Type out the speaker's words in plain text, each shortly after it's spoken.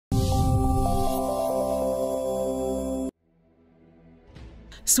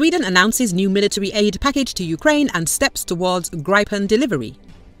Sweden announces new military aid package to Ukraine and steps towards Gripen delivery.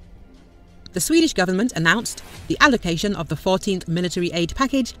 The Swedish government announced the allocation of the 14th military aid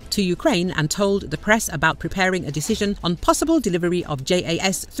package to Ukraine and told the press about preparing a decision on possible delivery of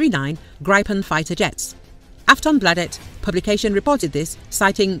JAS-39 Gripen fighter jets. Aftonbladet publication reported this,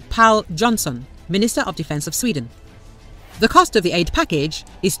 citing Pål Jonson, Minister of Defence of Sweden. The cost of the aid package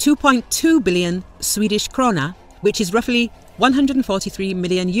is 2.2 billion Swedish krona, which is roughly 143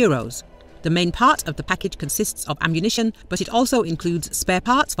 million euros. The main part of the package consists of ammunition, but it also includes spare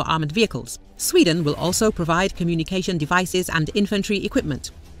parts for armoured vehicles. Sweden will also provide communication devices and infantry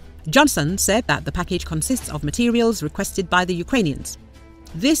equipment. Johnson said that the package consists of materials requested by the Ukrainians.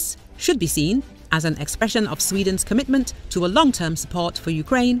 This should be seen as an expression of Sweden's commitment to a long-term support for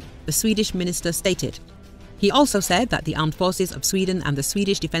Ukraine, the Swedish minister stated. He also said that the armed forces of Sweden and the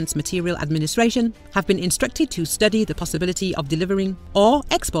Swedish Defence Material Administration have been instructed to study the possibility of delivering or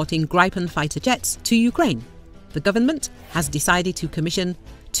exporting Gripen fighter jets to Ukraine. The government has decided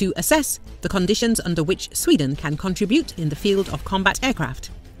to assess the conditions under which Sweden can contribute in the field of combat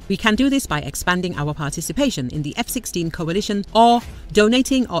aircraft. We can do this by expanding our participation in the F-16 coalition or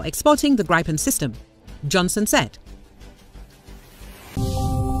donating or exporting the Gripen system, Johnson said.